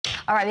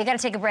All right, we got to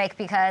take a break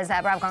because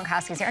Rob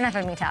Gronkowski's here. Enough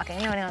of me talking.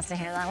 Nobody wants to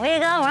hear that. We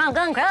got Rob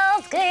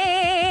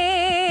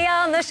Gronkowski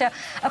on the show.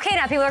 Okay,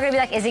 now people are going to be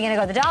like, is he going to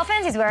go to the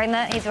Dolphins? He's wearing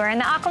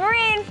the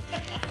aquamarine.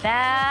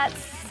 I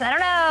don't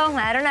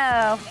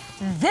know.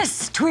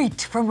 This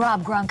tweet from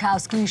Rob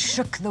Gronkowski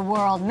shook the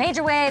world.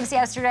 Major waves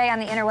yesterday on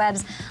the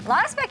interwebs. A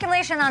lot of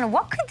speculation on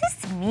what could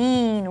this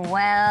mean.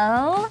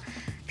 Well,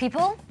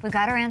 people, we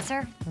got our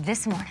answer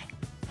this morning.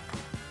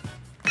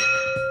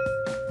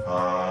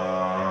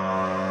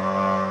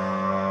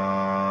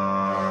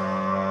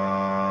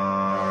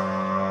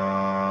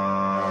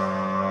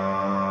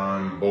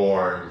 I'm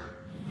bored.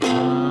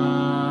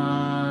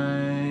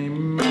 I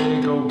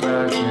may go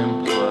back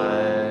and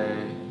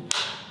play.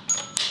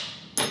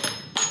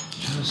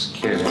 Just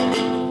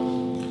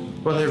kidding.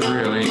 But I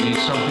really need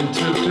something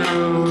to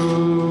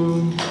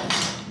do.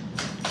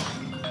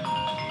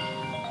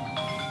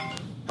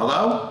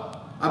 Hello?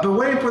 I've been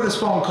waiting for this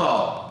phone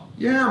call.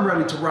 Yeah, I'm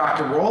ready to rock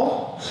and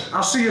roll.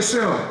 I'll see you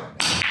soon.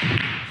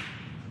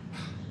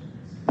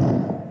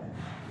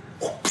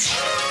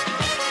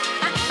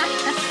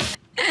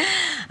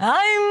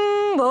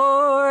 I'm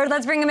bored.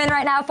 Let's bring him in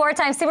right now.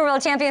 Four-time Super Bowl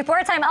champion,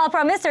 four-time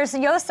All-Pro Mr.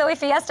 Yo Soy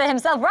Fiesta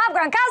himself, Rob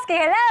Gronkowski.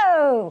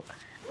 Hello.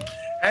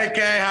 Hey,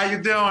 Kay, how you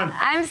doing?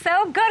 I'm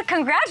so good.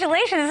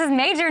 Congratulations. This is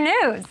major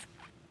news.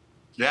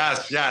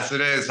 Yes,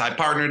 it is. I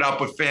partnered up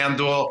with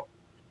FanDuel.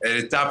 It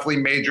is definitely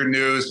major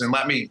news. And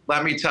let me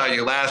tell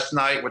you, last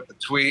night with the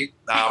tweet,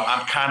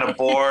 I'm kind of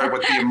bored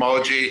with the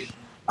emoji. It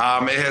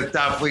has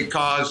definitely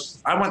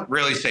caused, I wouldn't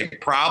really say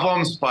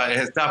problems, but it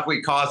has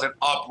definitely caused an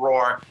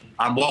uproar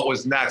on what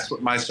was next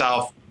with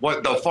myself.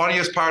 What the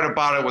funniest part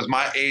about it was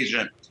my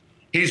agent.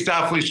 He's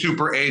definitely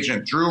super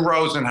agent, Drew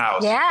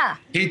Rosenhaus. Yeah.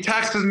 He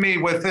texted me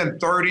within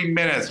 30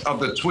 minutes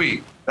of the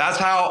tweet. That's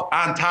how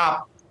on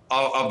top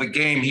of the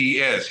game he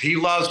is. He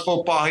loves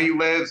football. He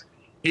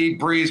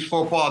breathes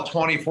football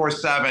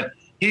 24/7.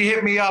 He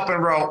hit me up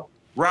and wrote,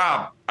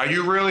 Rob, are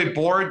you really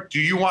bored?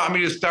 Do you want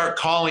me to start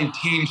calling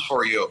teams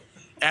for you?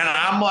 And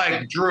I'm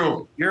like,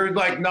 Drew, you're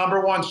like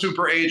 #1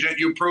 super agent.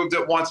 You proved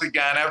it once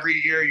again. Every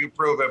year you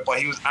prove it. But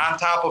he was on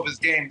top of his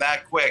game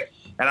that quick.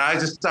 And I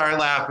just started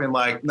laughing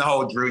like,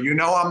 no, Drew, you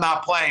know I'm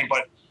not playing.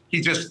 But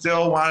he just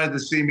still wanted to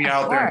see me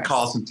out there and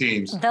call some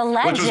teams, the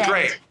legend. Which was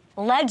great.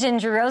 Legend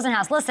Drew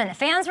Rosenhaus. Listen,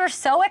 fans were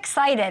so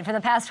excited for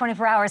the past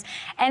 24 hours,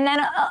 and then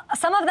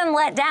some of them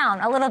let down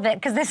a little bit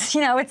because this,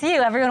 it's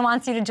you. Everyone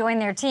wants you to join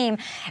their team.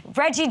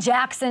 Reggie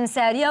Jackson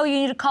said, yo, you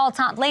need to call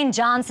Tom. Lane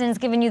Johnson's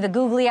giving you the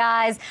googly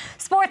eyes.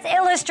 Sports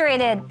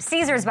Illustrated,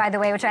 Caesars, by the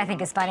way, which I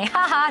think is funny.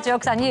 Haha,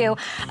 joke's on you.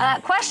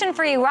 Question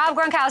for you, Rob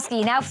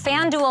Gronkowski, now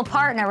FanDuel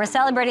partner. We're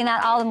celebrating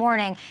that all the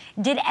morning.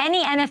 Did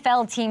any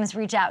NFL teams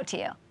reach out to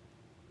you?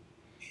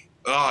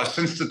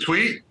 Since the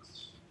tweet?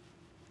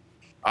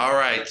 All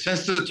right,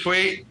 since the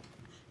tweet,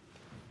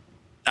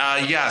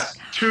 yes,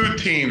 2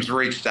 teams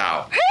reached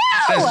out. Who?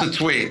 Since the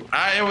tweet.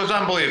 It was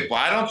unbelievable.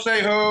 I don't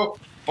say who,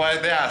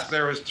 but yes,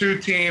 there was 2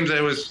 teams.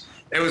 It was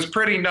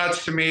pretty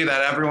nuts to me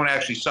that everyone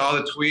actually saw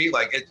the tweet.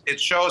 Like, it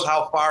shows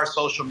how far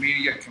social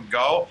media can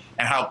go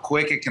and how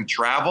quick it can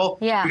travel.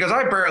 Yeah. Because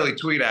I barely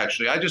tweet,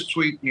 actually. I just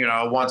tweet,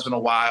 once in a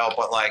while,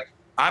 but, like,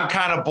 I'm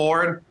kind of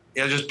bored.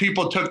 Just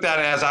people took that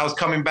as I was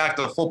coming back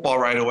to the football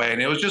right away.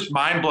 And it was just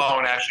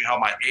mind-blowing, actually, how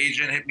my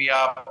agent hit me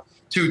up.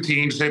 2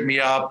 teams hit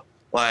me up.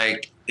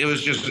 Like, it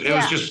was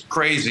just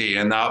crazy.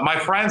 And my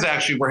friends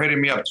actually were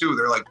hitting me up, too.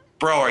 They're like,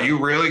 bro, are you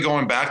really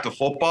going back to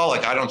football?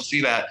 Like, I don't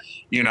see that,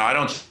 I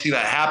don't see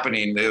that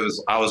happening.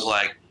 I was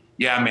like,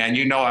 yeah, man,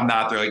 I'm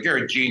not. They're like, you're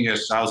a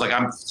genius. I was like,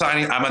 I'm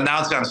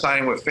announcing I'm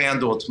signing with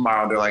FanDuel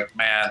tomorrow. They're like,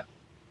 man,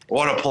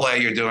 what a play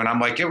you're doing. I'm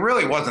like, it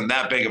really wasn't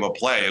that big of a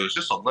play. It was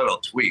just a little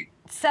tweak.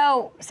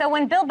 So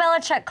when Bill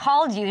Belichick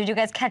called you, did you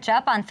guys catch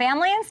up on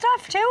family and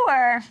stuff too,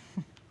 or?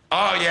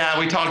 Oh yeah,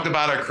 we talked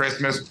about our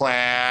Christmas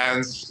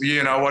plans.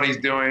 What he's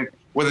doing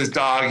with his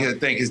dog. I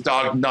think his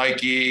dog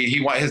Nike.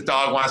 His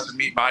dog wants to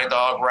meet my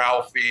dog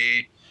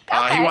Ralphie.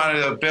 Okay. He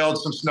wanted to build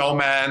some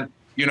snowmen.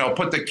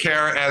 Put the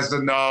carrot as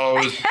the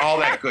nose. All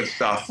that good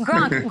stuff.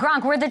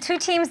 Gronk, were the 2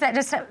 teams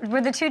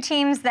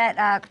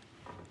that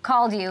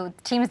called you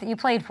teams that you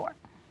played for?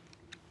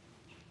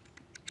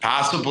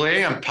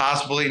 Possibly and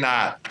possibly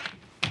not.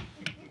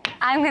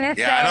 I'm going to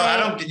say... Yeah, I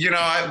don't,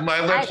 my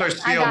lips are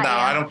sealed now.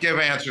 I don't give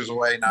answers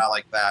away now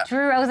like that.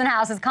 Drew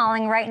Rosenhaus is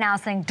calling right now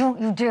saying, don't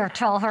you dare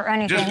tell her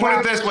anything. Just put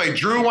it this way.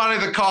 Drew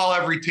wanted to call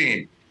every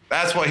team.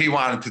 That's what he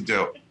wanted to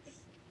do.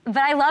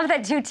 But I love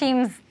that 2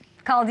 teams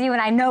called you,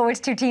 and I know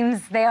which 2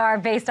 teams they are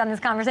based on this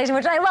conversation,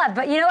 which I love.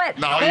 But you know what?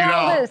 No, they you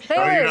all don't. lose. They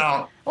no, lose. You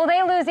don't. Well,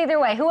 they lose either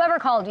way. Whoever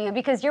called you,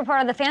 because you're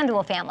part of the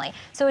FanDuel family.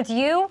 So it's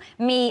you,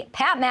 me,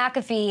 Pat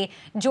McAfee,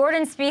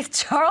 Jordan Spieth,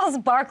 Charles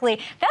Barkley.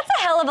 That's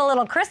a hell of a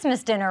little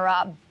Christmas dinner,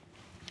 Rob.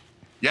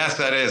 Yes,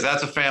 that is.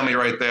 That's a family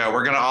right there.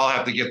 We're going to all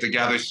have to get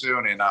together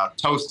soon and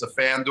toast to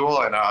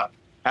FanDuel and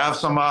have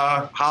some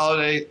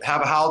holiday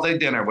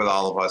dinner with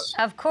all of us.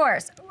 Of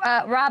course.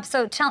 Rob,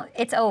 so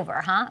it's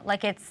over, huh?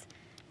 Like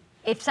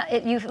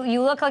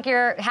you look like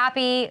you're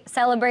happy,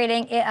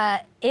 celebrating.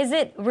 Is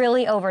it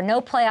really over? No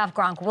playoff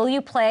Gronk. Will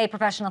you play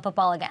professional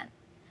football again?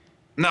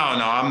 No,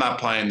 I'm not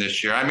playing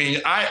this year. I mean,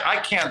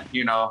 I can't,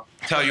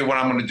 tell you what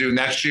I'm going to do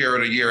next year or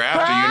the year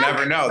after. You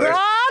never know.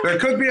 There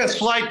could be a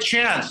slight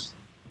chance.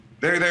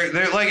 They're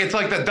like, it's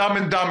like the Dumb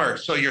and Dumber.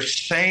 So you're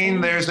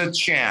saying there's a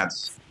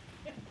chance.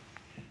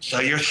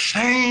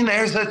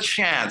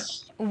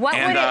 What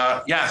and would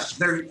it? Yes,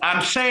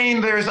 I'm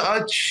saying there's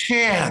a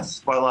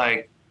chance, but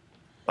like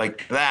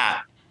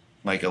that,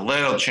 like a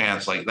little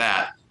chance like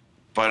that.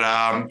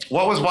 But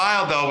what was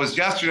wild though was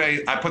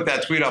yesterday I put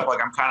that tweet up like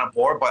I'm kind of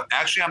bored, but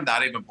actually I'm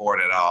not even bored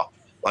at all.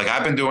 Like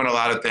I've been doing a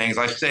lot of things.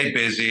 I stay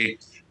busy.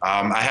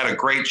 I had a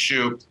great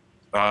shoot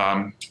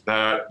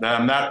that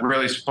I'm not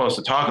really supposed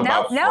to talk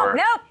about. Nope.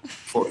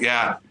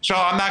 Yeah. So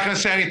I'm not going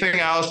to say anything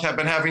else. I've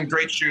been having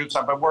great shoots.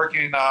 I've been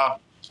working.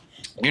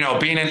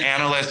 Being an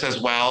analyst as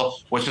well,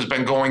 which has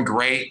been going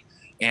great.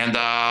 And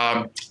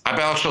I've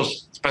also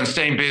been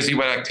staying busy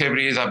with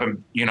activities. I've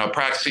been,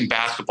 practicing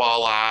basketball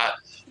a lot.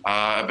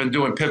 I've been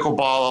doing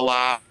pickleball a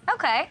lot.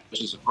 Okay.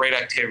 Which is a great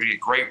activity, a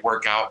great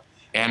workout.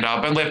 And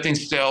I've been lifting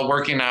still,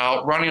 working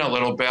out, running a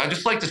little bit. I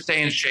just like to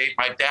stay in shape.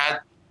 My dad,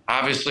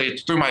 obviously,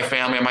 it's through my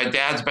family. My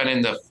dad's been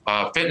in the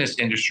fitness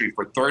industry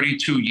for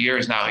 32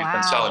 years now. He's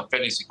been selling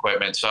fitness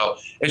equipment. So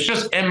it's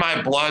just in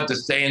my blood to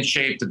stay in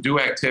shape, to do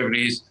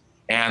activities,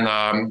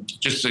 and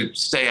just to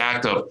stay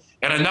active.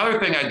 And another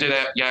thing I did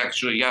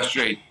actually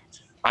yesterday,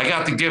 I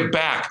got to give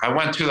back. I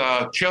went to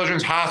the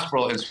Children's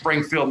Hospital in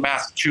Springfield,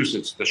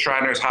 Massachusetts, the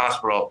Shriners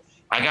Hospital.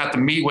 I got to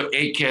meet with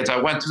 8 kids. I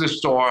went to the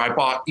store. I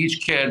bought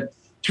each kid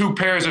 2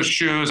 pairs of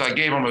shoes. I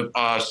gave them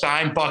a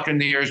signed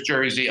Buccaneers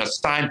jersey, a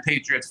signed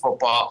Patriots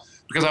football,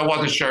 because I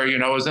wasn't sure, it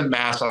was in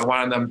Mass. I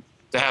wanted them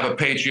to have a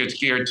Patriots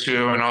gear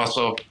too, and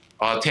also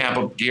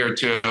Tampa gear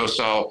too.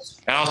 So,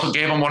 and also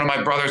gave them one of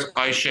my brother's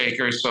ice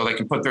shakers so they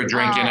can put their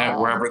drink in it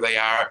wherever they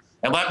are.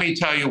 And let me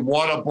tell you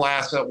what a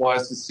blast it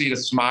was to see the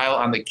smile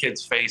on the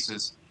kids'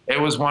 faces. It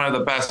was one of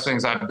the best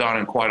things I've done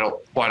in quite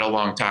a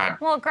long time.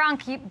 Well,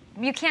 Gronk,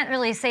 you can't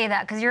really say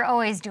that because you're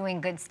always doing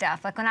good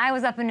stuff. Like when I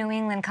was up in New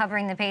England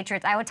covering the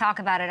Patriots, I would talk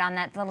about it on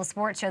that little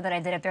sports show that I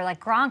did up there.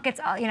 Like Gronk, it's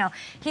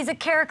he's a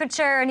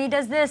caricature and he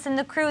does this and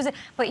the cruise.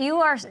 But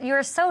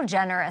you're so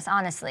generous,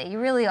 honestly. You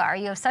really are.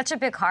 You have such a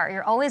big heart.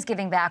 You're always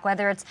giving back.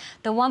 Whether it's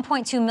the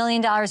 $1.2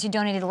 million you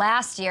donated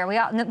last year,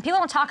 people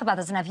don't talk about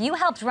this enough. You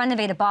helped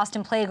renovate a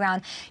Boston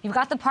playground. You've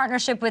got the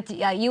partnership with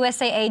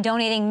USAA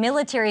donating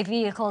military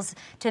vehicles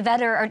to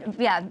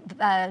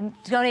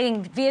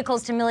donating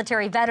vehicles to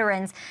military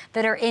veterans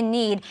that are in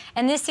need.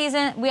 And this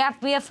season, we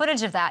have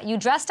footage of that. You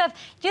dressed up.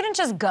 You didn't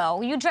just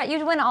go. You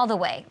went all the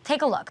way.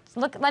 Take a look.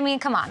 Come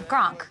on,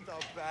 Gronk. The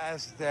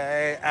best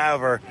day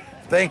ever.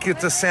 Thank you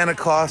to Santa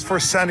Claus for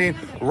sending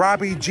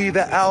Robbie G.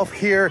 the elf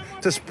here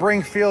to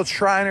Springfield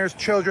Shriners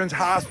Children's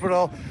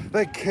Hospital.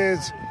 The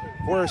kids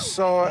were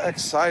so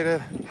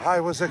excited. I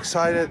was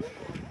excited.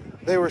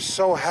 They were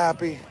so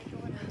happy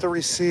to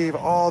receive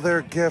all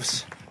their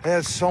gifts. They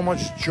had so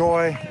much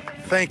joy.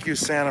 Thank you,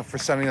 Santa, for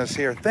sending us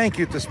here. Thank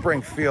you to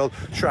Springfield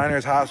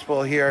Shriners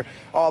Hospital here,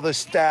 all the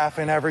staff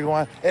and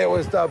everyone. It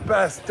was the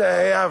best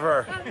day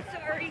ever. I'm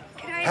sorry.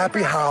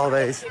 Happy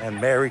holidays and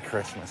Merry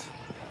Christmas.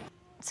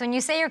 So when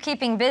you say you're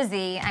keeping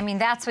busy, I mean,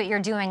 that's what you're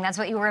doing. That's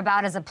what you were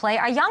about as a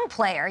young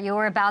player. You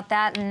were about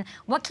that. And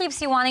what keeps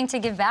you wanting to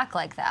give back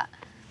like that?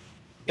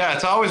 Yeah,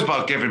 it's always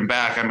about giving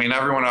back. I mean,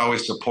 everyone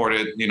always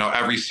supported,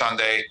 every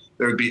Sunday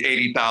there would be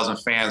 80,000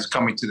 fans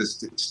coming to the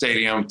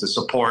stadium to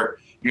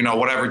support,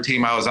 whatever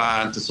team I was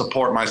on, to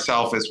support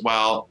myself as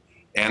well.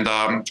 And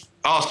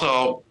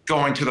also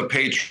going to the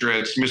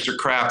Patriots, Mr.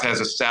 Kraft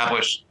has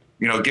established,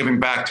 giving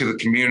back to the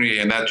community,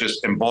 and that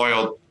just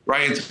emboiled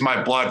right into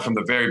my blood from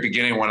the very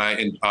beginning when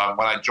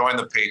I joined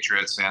the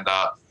Patriots. And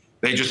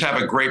they just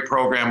have a great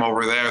program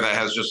over there that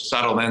has just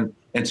settled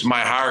into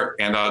my heart,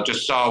 and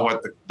just saw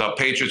what the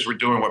Patriots were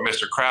doing, what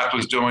Mr. Kraft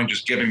was doing,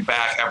 just giving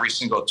back every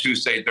single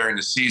Tuesday during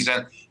the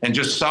season, and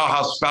just saw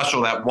how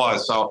special that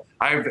was. So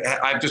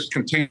I've just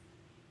continued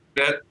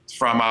it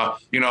from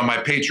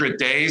my Patriot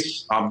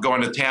days,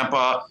 going to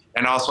Tampa,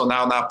 and also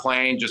now not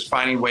playing, just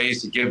finding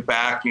ways to give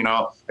back,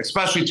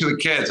 especially to the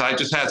kids. I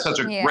just had such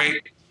a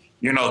great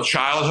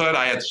childhood.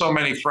 I had so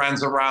many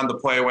friends around to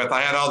play with.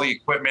 I had all the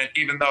equipment,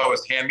 even though it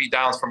was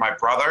hand-me-downs from my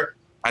brother.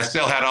 I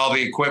still had all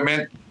the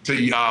equipment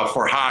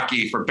for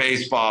hockey, for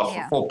baseball,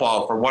 for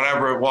football, for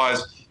whatever it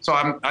was. So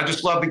I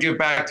just love to give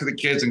back to the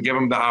kids and give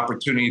them the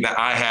opportunity that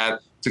I had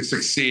to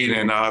succeed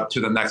and to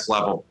the next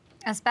level.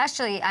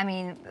 Especially, I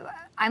mean,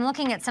 I'm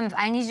looking at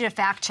I need you to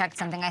fact check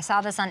something. I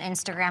saw this on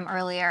Instagram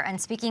earlier. And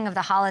speaking of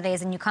the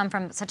holidays, and you come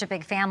from such a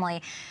big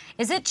family,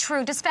 is it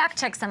true, just fact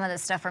check some of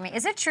this stuff for me,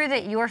 is it true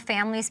that your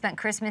family spent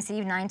Christmas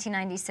Eve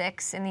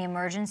 1996 in the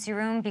emergency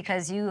room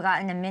because you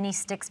got in a mini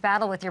sticks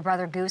battle with your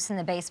brother Goose in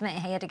the basement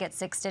and he had to get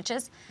 6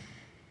 stitches?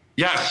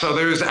 Yes, so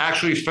there's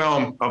actually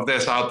film of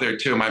this out there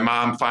too. My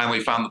mom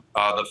finally found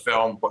the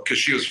film because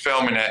she was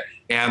filming it,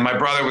 and my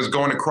brother was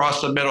going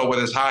across the middle with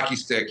his hockey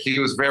stick. He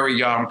was very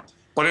young,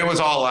 but it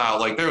was all out.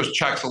 Like, there was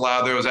checks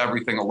allowed, there was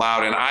everything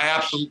allowed, and I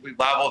absolutely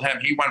leveled him.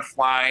 He went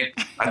flying.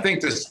 I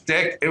think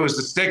it was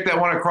the stick that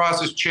went across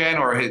his chin,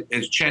 or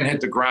his chin hit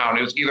the ground.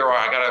 It was either or.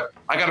 I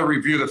gotta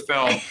review the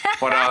film.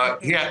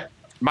 But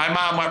my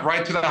mom went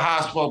right to the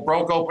hospital,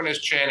 broke open his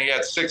chin. He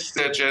had 6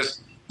 stitches.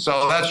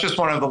 So that's just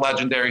one of the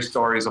legendary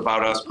stories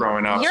about us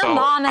growing up. Your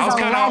mom is a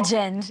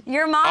legend.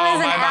 Your mom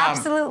is an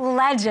absolute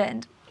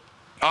legend.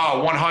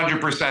 Oh,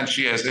 100%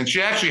 she is. And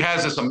she actually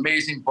has this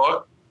amazing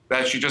book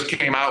that she just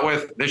came out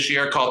with this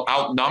year called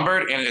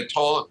Outnumbered. And it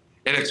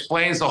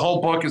explains, the whole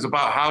book is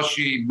about how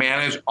she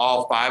managed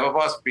all 5 of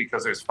us,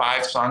 because there's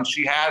 5 sons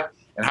she had,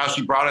 and how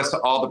she brought us to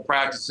all the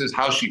practices,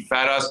 how she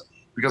fed us.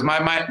 Because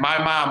my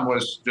mom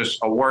was just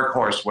a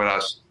workhorse with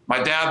us.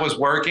 My dad was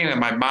working, and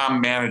my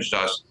mom managed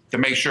us to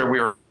make sure we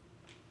were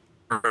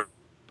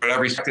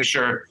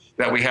sure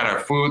that we had our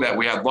food, that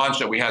we had lunch,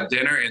 that we had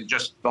dinner, and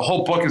just the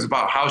whole book is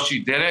about how she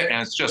did it,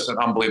 and it's just an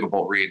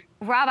unbelievable read.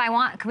 Rob,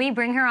 can we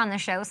bring her on the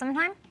show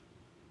sometime?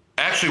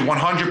 Actually,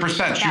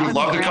 100%. She would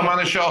love to come on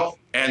the show,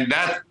 and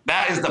that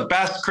is the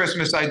best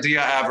Christmas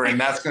idea ever, and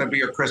that's going to be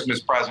her Christmas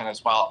present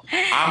as well.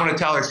 I'm going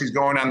to tell her she's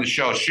going on the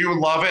show. She would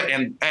love it,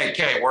 and hey,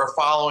 Kay, we're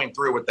following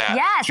through with that.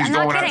 Yes, she's I'm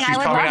not kidding. She's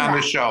coming on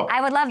the show.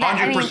 I would love that.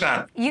 100%.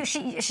 I mean,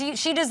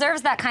 she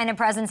deserves that kind of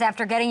presence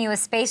after getting you a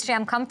Space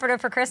Jam comforter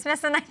for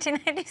Christmas in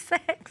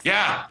 1996.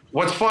 Yeah.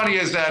 What's funny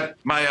is that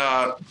my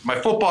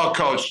football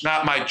coach,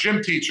 not my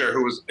gym teacher,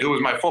 who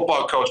was my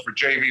football coach for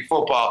JV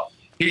football,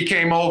 he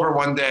came over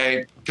one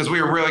day because we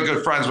were really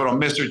good friends with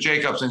him, Mr.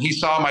 Jacobs, and he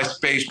saw my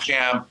Space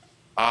Jam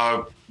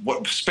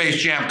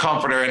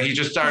comforter, and he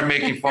just started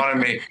making fun of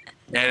me.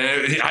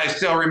 And I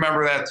still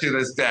remember that to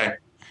this day.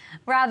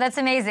 Rob, that's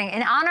amazing.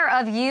 In honor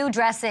of you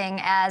dressing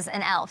as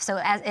an elf, so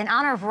in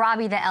honor of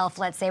Robbie the Elf,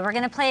 let's say, we're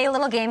going to play a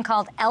little game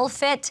called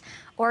Elf It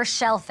or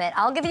Shelf It.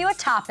 I'll give you a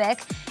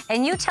topic,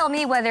 and you tell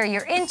me whether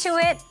you're into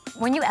it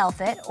when you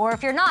elf it, or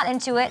if you're not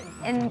into it,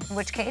 in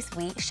which case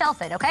we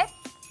shelf it, okay?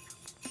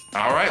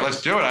 All right,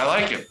 let's do it. I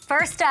like it.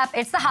 First up,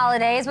 it's the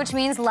holidays, which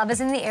means love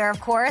is in the air, of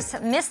course.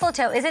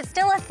 Mistletoe, is it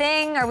still a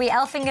thing? Are we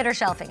elfing it or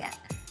shelving it?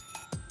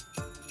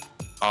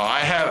 Oh, I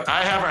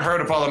haven't heard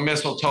of all the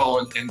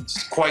mistletoe in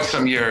quite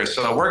some years,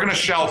 so we're gonna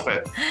shelf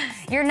it.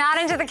 You're not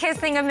into the kiss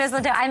thing of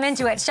mistletoe. I'm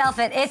into it. Shelf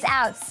it. It's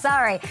out.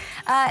 Sorry.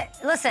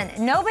 Listen,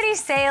 nobody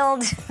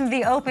sailed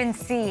the open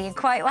sea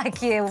quite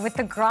like you with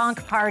the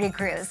Gronk party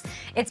cruise.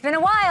 It's been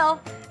a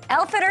while.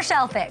 Elf it or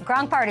shelf it?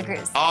 Gronk party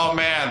cruise. Oh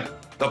man.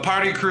 The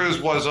party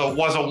cruise was a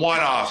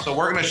one-off, so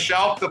we're going to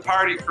shelf the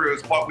party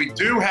cruise, but we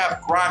do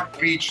have Gronk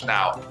Beach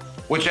now,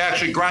 which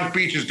actually Gronk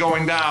Beach is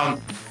going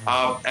down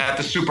at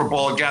the Super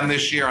Bowl again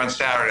this year on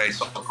Saturday.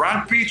 So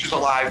Gronk Beach is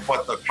alive,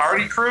 but the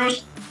party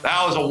cruise,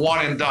 that was a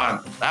one and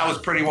done. That was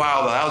pretty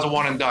wild, though. That was a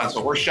one and done,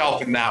 so we're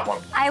shelving that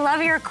one. I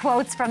love your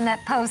quotes from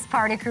that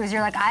post-party cruise.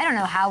 You're like, I don't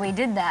know how we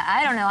did that.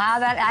 I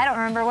don't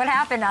remember what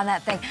happened on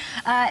that thing.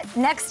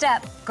 Next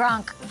up,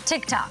 Gronk,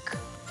 TikTok.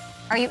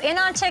 Are you in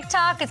on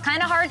TikTok? It's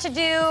kind of hard to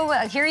do.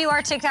 Here you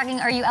are TikToking.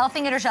 Are you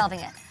elfing it or shelving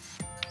it?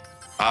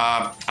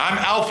 I'm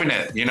elfing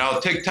it. You know,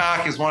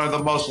 TikTok is one of the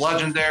most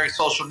legendary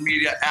social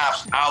media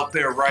apps out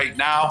there right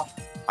now.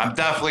 I'm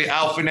definitely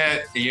elfing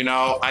it. You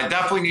know, I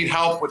definitely need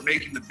help with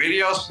making the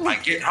videos. I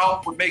get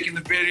help with making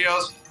the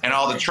videos and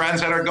all the trends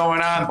that are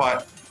going on,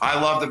 but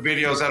I love the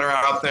videos that are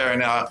out there.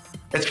 And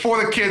it's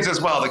for the kids as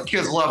well. The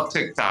kids love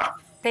TikTok.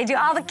 They do.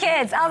 All the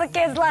kids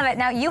love it.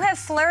 Now, you have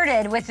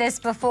flirted with this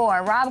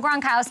before. Rob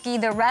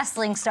Gronkowski, the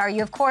wrestling star,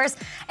 you, of course,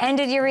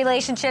 ended your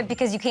relationship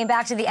because you came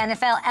back to the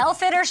NFL.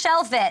 Elf it or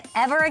shelf it?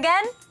 Ever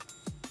again?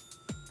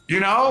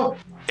 You know,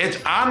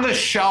 it's on the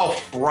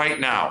shelf right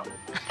now,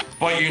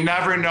 but you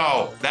never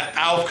know. That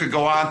elf could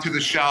go onto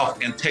the shelf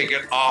and take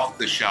it off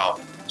the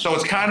shelf. So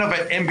it's kind of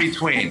an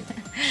in-between.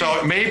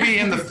 So maybe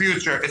in the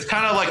future, it's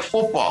kind of like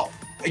football.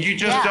 You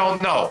just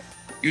don't know.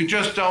 You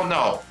just don't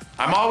know.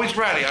 I'm always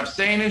ready. I'm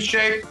staying in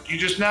shape. You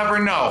just never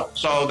know.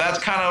 So that's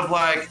kind of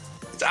like,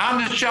 it's on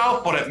the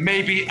shelf, but it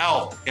may be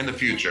elf in the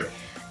future.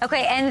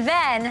 Okay, and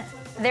then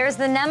there's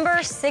the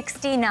number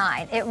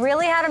 69. It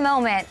really had a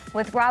moment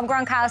with Rob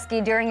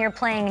Gronkowski during your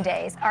playing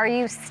days. Are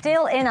you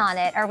still in on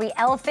it? Are we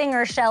elfing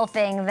or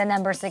shelving the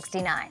number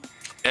 69?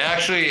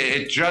 Actually,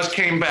 it just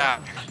came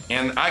back.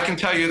 And I can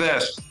tell you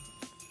this.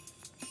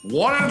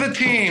 One of the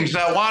teams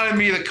that wanted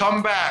me to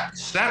come back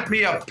sent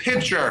me a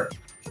picture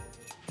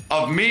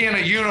of me in a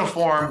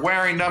uniform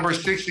wearing number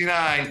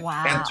 69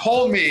 and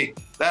told me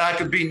that I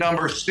could be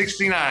number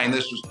 69.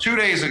 This was 2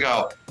 days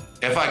ago.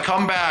 If I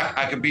come back,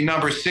 I could be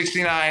number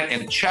 69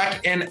 and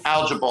check-in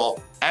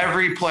eligible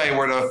every play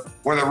where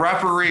the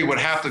referee would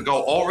have to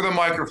go over the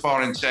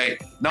microphone and say,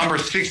 number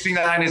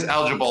 69 is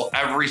eligible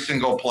every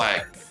single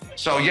play.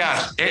 So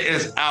yes, it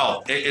is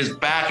out. It is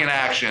back in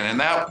action. And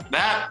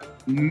that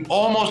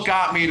almost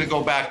got me to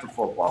go back to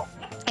football.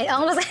 It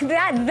almost,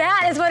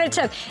 that is what it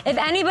took. If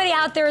anybody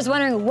out there is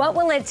wondering what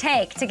will it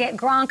take to get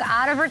Gronk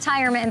out of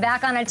retirement and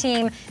back on a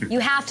team, you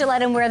have to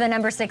let him wear the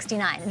number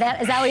 69. Is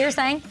that what you're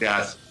saying?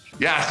 Yes.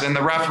 Yes, and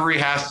the referee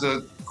has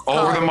to,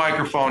 over the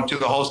microphone to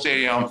the whole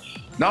stadium,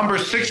 number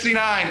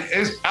 69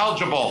 is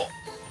eligible.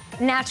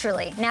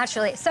 Naturally.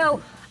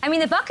 So, I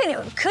mean,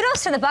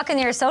 kudos to the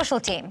Buccaneers social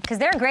team, because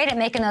they're great at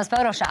making those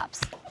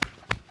Photoshops.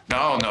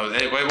 No,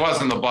 it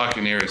wasn't the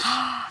Buccaneers.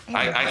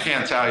 I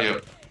can't tell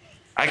you.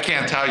 I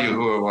can't tell you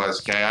who it was,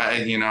 Kay.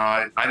 I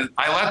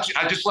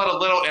just let a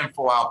little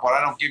info out, but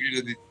I don't give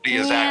you the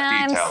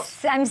exact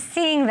details. I'm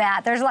seeing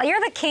that.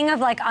 You're the king of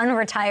like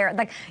unretired.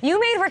 Like, you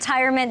made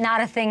retirement not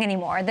a thing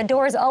anymore. The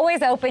door's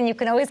always open. You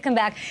can always come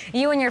back.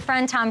 You and your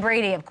friend Tom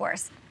Brady, of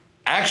course.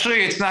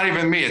 Actually, it's not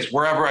even me. It's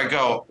wherever I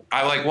go.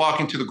 I like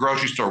walking to the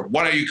grocery store.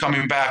 When are you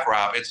coming back,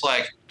 Rob? It's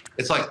like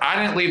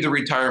I didn't leave the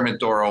retirement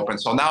door open,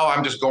 so now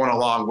I'm just going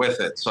along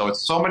with it. So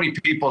it's so many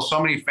people, so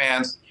many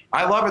fans.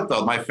 I love it,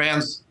 though. My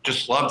fans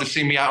just love to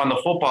see me out on the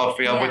football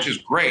field, which is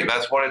great.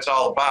 That's what it's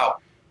all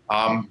about.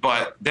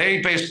 But they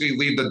basically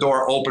leave the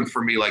door open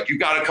for me. Like, you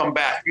got to come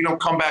back. If you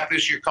don't come back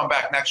this year, come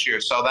back next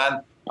year. So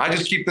then I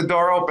just keep the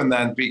door open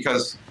then,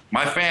 because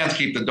my fans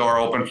keep the door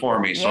open for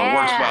me. So it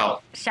works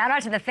well. Shout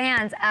out to the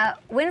fans.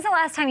 When's the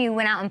last time you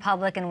went out in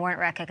public and weren't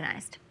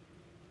recognized?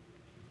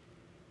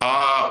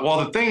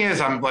 Well, the thing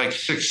is, I'm like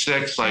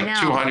 6'6",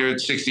 like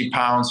 260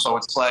 pounds. So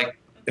it's like,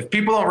 if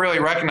people don't really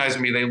recognize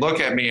me, they look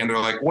at me and they're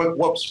like,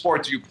 what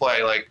sport do you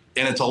play? Like,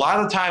 and it's a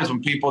lot of times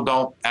when people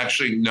don't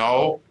actually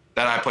know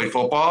that I play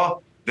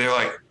football, they're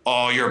like,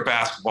 oh, you're a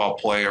basketball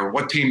player.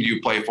 What team do you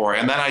play for?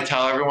 And then I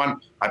tell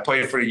everyone I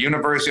played for the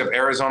University of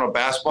Arizona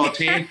basketball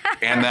team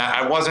and that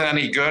I wasn't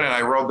any good and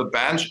I rode the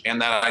bench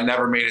and that I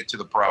never made it to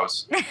the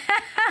pros.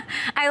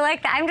 I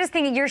like that. I'm just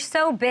thinking, you're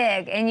so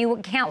big and you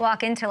can't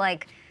walk into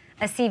like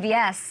a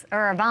CVS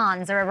or a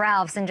Vons or a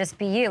Ralph's and just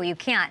be you. You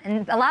can't.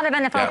 And a lot of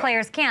NFL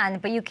players can,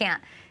 but you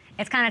can't.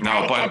 It's kind of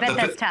tight. I bet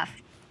that's tough.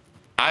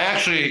 I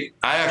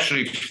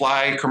actually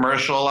fly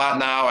commercial a lot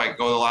now. I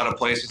go to a lot of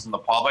places in the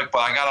public, but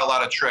I got a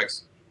lot of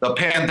tricks. The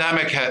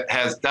pandemic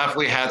has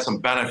definitely had some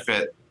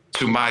benefit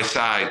to my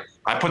side.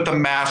 I put the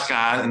mask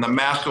on, and the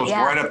mask goes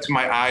right up to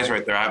my eyes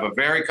right there. I have a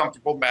very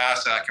comfortable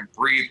mask that I can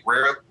breathe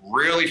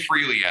really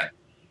freely in.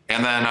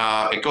 And then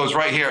it goes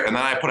right here, and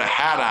then I put a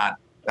hat on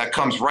that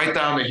comes right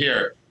down to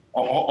here.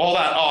 Hold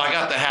on. Oh, I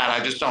got the hat.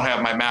 I just don't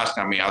have my mask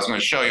on me. I was going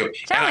to show you.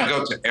 I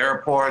go to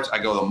airports. I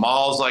go to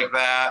malls like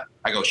that.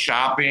 I go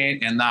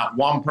shopping, and not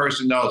one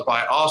person knows.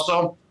 But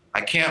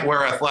I can't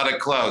wear athletic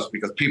clothes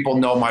because people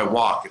know my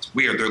walk. It's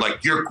weird. They're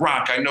like, you're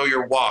Gronk. I know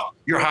your walk.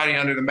 You're hiding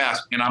under the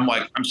mask. And I'm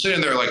like, I'm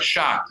sitting there like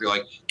shocked. They're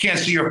like, can't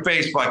see your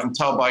face, but I can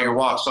tell by your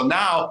walk. So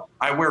now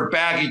I wear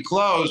baggy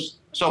clothes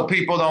so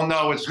people don't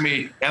know it's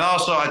me. And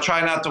also, I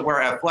try not to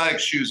wear athletic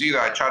shoes either.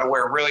 I try to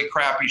wear really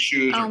crappy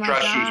shoes or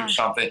dress shoes or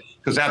something,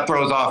 because that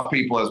throws off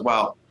people as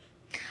well.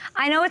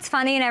 I know it's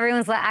funny and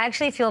everyone's like, I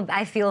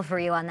feel for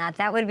you on that.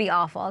 That would be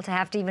awful to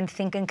have to even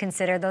think and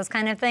consider those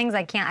kind of things.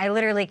 I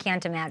literally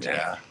can't imagine.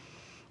 Yeah.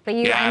 But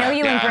I know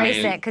you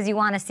embrace it because you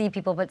want to see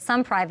people, but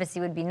some privacy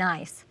would be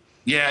nice.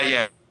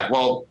 Yeah.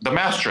 Well, the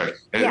mask trick,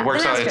 it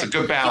works out. It's a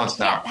good balance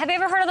now. Have you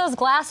ever heard of those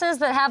glasses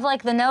that have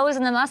like the nose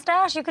and the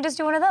mustache? You could just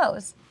do one of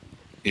those.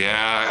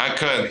 Yeah, I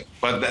could,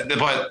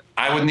 but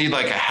I would need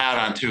like a hat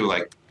on too.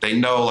 Like, they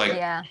know, like,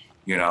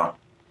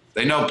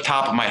 they know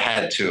top of my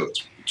head too.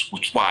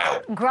 It's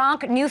wild.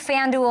 Gronk, new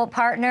FanDuel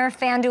partner,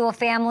 FanDuel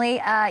family.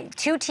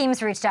 2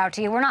 teams reached out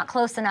to you. We're not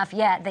close enough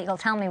yet that you'll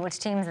tell me which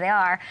teams they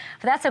are,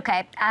 but that's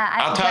okay.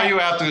 I'll tell you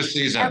after the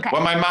season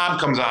when my mom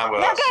comes on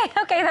with us.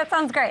 Okay, that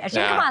sounds great. She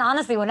can come on,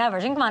 honestly,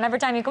 whenever. She can come on every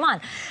time you come on.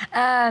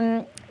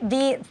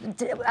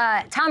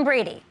 Tom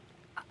Brady,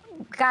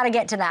 got to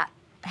get to that.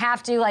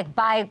 Have to, like,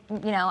 by,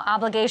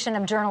 obligation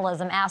of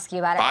journalism, ask you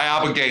about it. By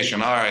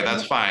obligation. All right,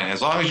 that's fine.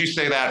 As long as you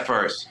say that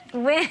first.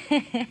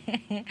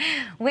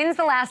 When's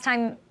the last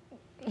time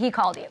he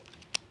called you?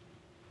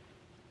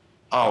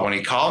 Oh, when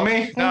he called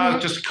me? No,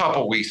 just a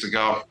couple weeks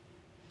ago.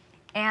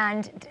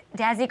 And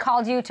has he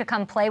called you to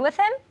come play with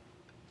him?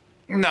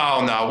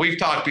 No. We've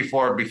talked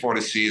before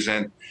the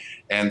season.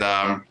 And,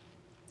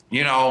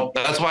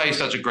 that's why he's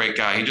such a great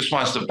guy. He just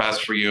wants the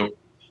best for you.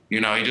 He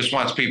just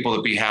wants people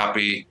to be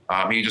happy.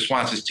 He just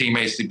wants his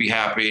teammates to be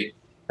happy.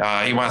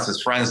 He wants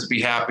his friends to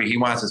be happy. He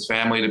wants his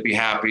family to be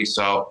happy.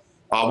 So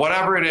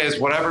whatever it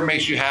is, whatever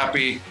makes you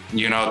happy,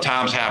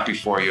 Tom's happy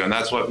for you. And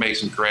that's what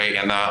makes him great.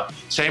 And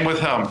same with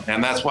him.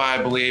 And that's why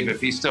I believe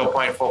if he's still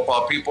playing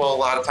football, people a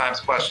lot of times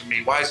question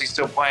me, why is he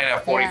still playing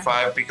at 45?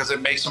 Yeah. Because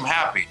it makes him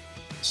happy.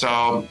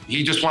 So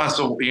he just wants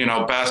to,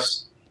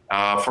 best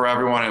for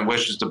everyone and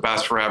wishes the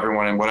best for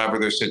everyone in whatever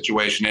their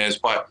situation is.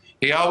 But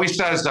he always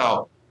says,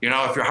 though,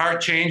 if your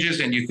heart changes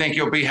and you think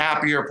you'll be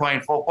happier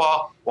playing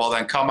football, well,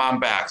 then come on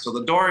back. So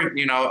the door,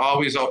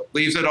 always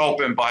leaves it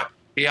open, but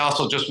he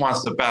also just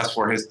wants the best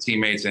for his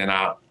teammates and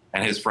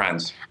his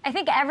friends. I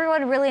think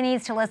everyone really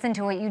needs to listen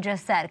to what you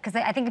just said, because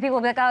I think people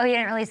will be like, oh, he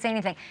didn't really say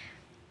anything.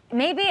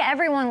 Maybe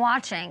everyone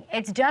watching,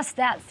 it's just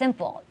that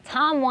simple.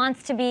 Tom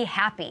wants to be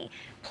happy.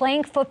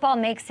 playing football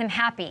makes him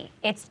happy.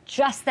 It's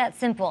just that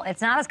simple.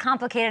 It's not as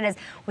complicated as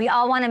we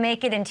all want to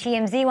make it and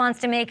TMZ wants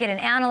to make it and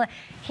analyst.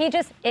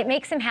 It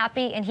makes him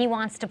happy and he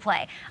wants to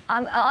play.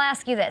 I'll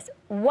ask you this.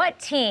 What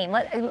team,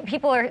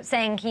 people are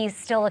saying he's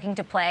still looking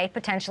to play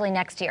potentially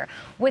next year.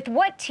 With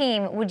what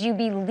team would you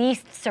be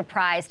least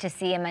surprised to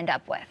see him end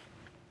up with?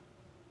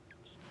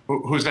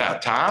 Who's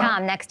that, Tom?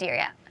 Tom, next year,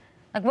 yeah.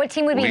 Like what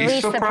team would be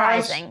least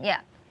surprising? Yeah.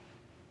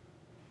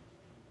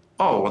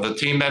 Oh, well, the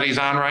team that he's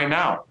on right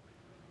now.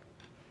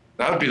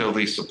 That would be the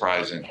least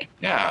surprising.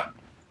 Yeah.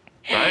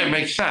 Right? It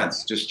makes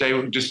sense. Just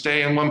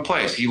stay in one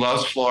place. He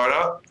loves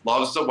Florida,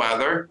 loves the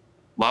weather,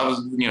 loves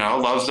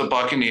the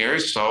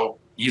Buccaneers. So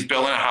he's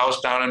building a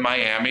house down in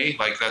Miami.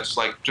 Like that's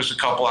like just a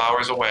couple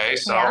hours away.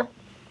 So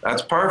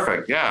that's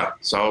perfect. Yeah.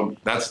 So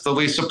that's the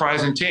least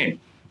surprising team.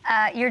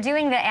 You're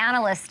doing the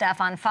analyst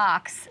stuff on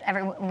Fox.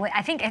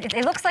 I think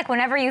it looks like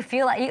whenever you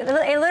feel like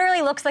it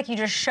literally looks like you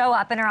just show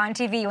up and are on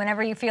TV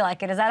whenever you feel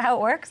like it. Is that how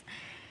it works?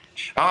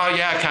 Oh,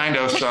 yeah, kind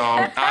of. So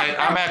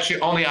I'm actually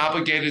only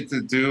obligated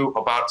to do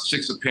about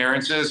 6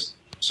 appearances.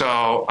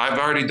 So I've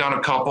already done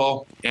a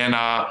couple, and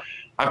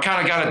I've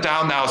kind of got it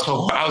down now.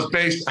 So I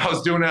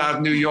was doing it out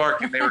of New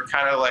York, and they were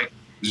kind of like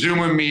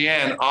zooming me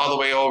in all the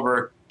way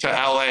over to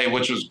LA,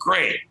 which was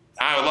great.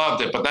 I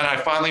loved it. But then I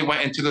finally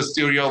went into the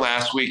studio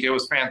last week. It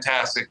was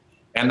fantastic.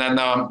 And then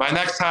by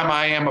next time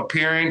I am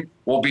appearing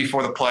will be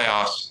for the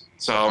playoffs.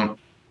 So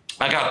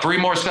I got 3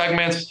 more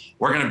segments.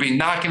 We're going to be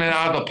knocking it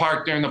out of the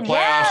park during the playoffs.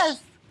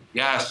 Yes.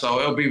 Yeah, so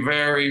it'll be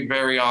very,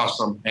 very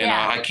awesome. And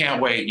I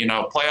can't wait.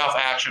 Playoff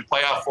action,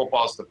 playoff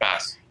football is the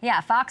best. Yeah,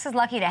 Fox is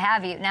lucky to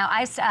have you. Now,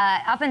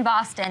 up in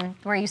Boston,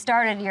 where you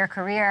started your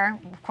career,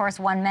 of course,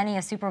 won many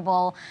a Super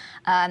Bowl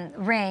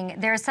ring,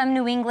 there's some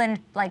New England,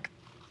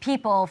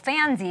 people,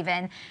 fans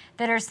even,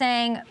 that are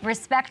saying,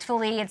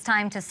 respectfully, it's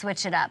time to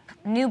switch it up.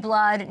 New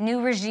blood,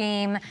 new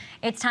regime.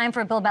 It's time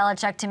for Bill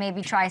Belichick to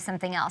maybe try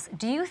something else.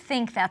 Do you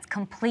think that's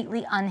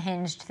completely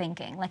unhinged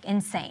thinking,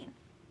 insane?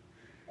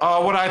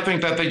 What I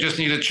think that they just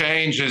need to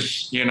change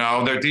is,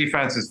 their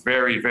defense is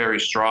very, very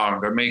strong.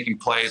 They're making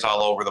plays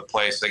all over the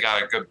place. They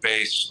got a good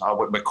base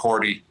with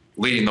McCourty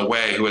leading the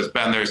way, who has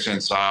been there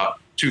since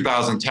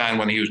 2010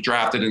 when he was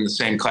drafted in the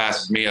same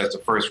class as me as the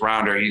first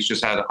rounder. He's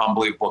just had an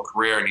unbelievable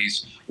career, and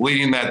he's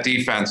leading that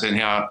defense. And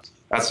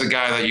that's the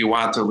guy that you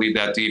want to lead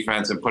that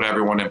defense and put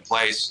everyone in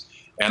place.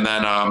 And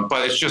then,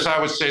 but it's just,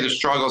 I would say the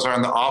struggles are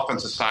on the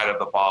offensive side of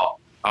the ball.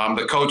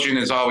 The coaching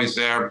is always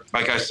there.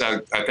 Like I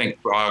said, I think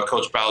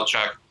Coach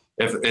Belichick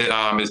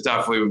is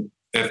definitely,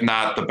 if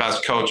not the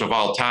best coach of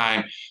all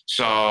time.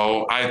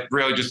 So I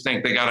really just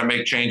think they got to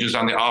make changes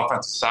on the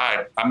offensive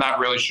side. I'm not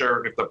really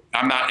sure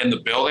I'm not in the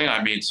building.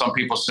 I mean, some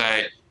people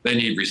say they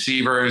need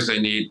receivers, they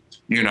need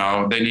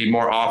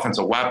more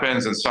offensive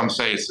weapons, and some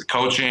say it's the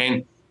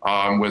coaching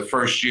with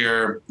first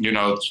year,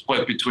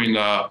 split between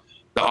the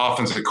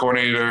offensive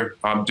coordinator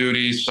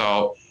duties.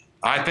 So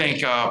I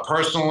think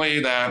personally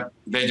that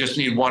they just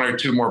need 1 or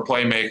 2 more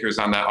playmakers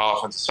on that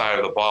offensive side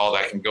of the ball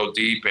that can go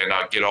deep and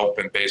get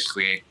open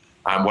basically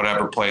on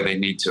whatever play they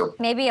need to.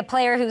 Maybe a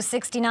player who's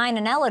 69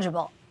 and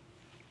eligible.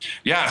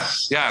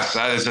 Yes,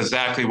 that is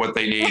exactly what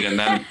they need. And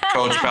then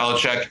Coach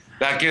Belichick,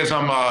 that gives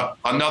them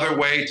another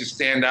way to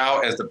stand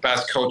out as the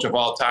best coach of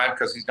all time,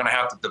 because he's going to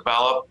have to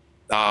develop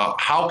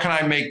how can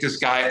I make this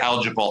guy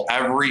eligible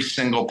every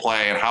single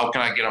play, and how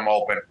can I get him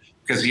open,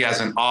 because he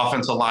has an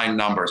offensive line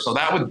number. So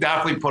that would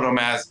definitely put him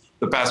as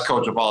the best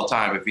coach of all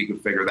time if he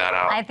could figure that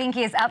out. I think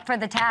he is up for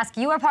the task.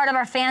 You are part of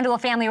our FanDuel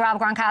family, Rob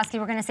Gronkowski.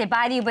 We're going to say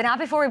bye to you, but not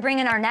before we bring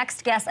in our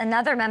next guest,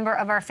 another member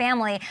of our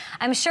family.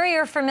 I'm sure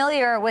you're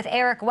familiar with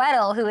Eric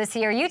Weddle, who is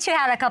here. You two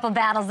had a couple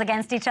battles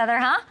against each other,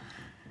 huh?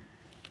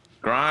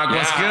 Gronk,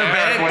 what's good,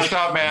 man? What's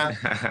up, man?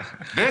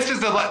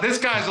 This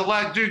guy's a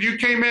legend. Dude, you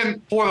came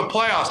in for the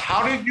playoffs.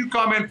 How did you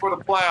come in for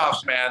the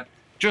playoffs, man?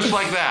 Just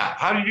like that.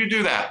 How did you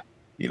do that?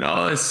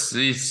 It's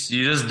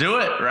you just do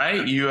it,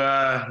 right? You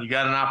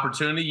got an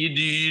opportunity.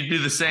 You do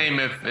the same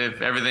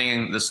if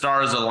everything, the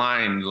stars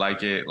aligned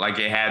like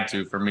it had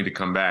to for me to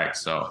come back.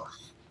 So,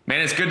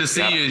 man, it's good to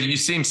see you. You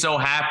seem so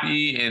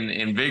happy and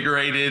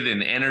invigorated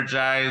and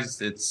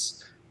energized.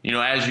 It's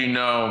as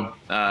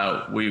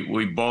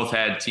we both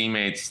had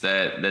teammates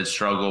that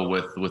struggle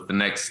with the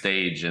next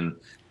stage, and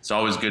it's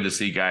always good to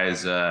see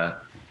guys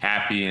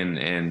happy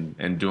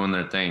and doing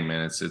their thing,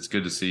 man. It's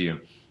good to see you.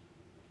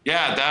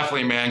 Yeah,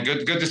 definitely, man.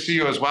 Good to see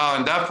you as well.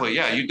 And definitely,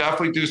 you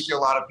definitely do see a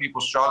lot of people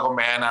struggle,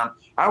 man.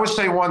 I would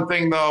say one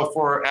thing, though,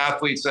 for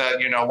athletes that,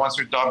 once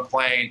they're done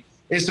playing,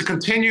 is to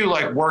continue,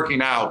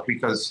 working out,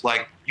 because,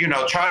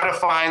 try to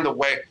find a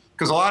way,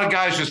 because a lot of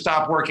guys just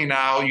stop working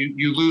out.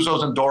 You lose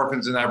those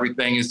endorphins and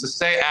everything, is to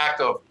stay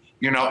active,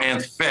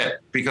 and fit,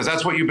 because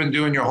that's what you've been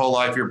doing your whole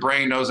life. Your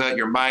brain knows that.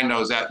 Your mind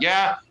knows that.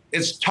 Yeah,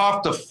 it's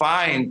tough to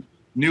find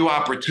new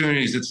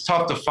opportunities. It's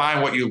tough to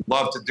find what you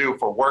love to do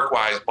for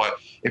work-wise, but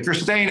if you're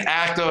staying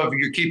active,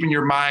 you're keeping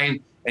your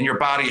mind and your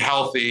body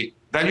healthy,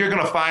 then you're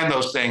going to find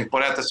those things.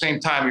 But at the same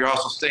time, you're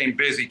also staying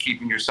busy,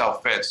 keeping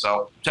yourself fit.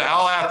 So to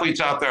all athletes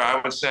out there, I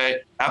would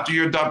say after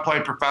you're done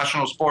playing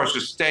professional sports,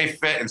 just stay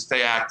fit and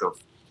stay active.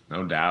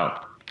 No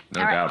doubt.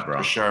 No doubt, bro.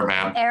 For sure,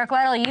 man. Eric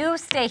Weddle, you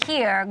stay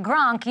here.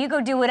 Gronk, you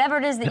go do whatever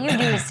it is that you do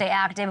to stay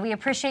active. We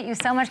appreciate you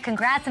so much.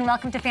 Congrats and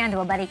welcome to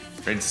FanDuel, buddy.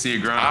 Great to see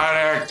you, Gronk. All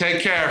right, Eric.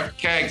 Take care.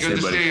 Okay, good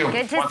to see you.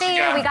 Good to see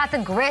you. We got the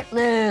grit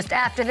list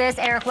after this.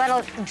 Eric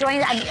Weddle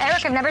joins.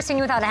 Eric, I've never seen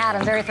you without a hat.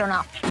 I'm very thrown off.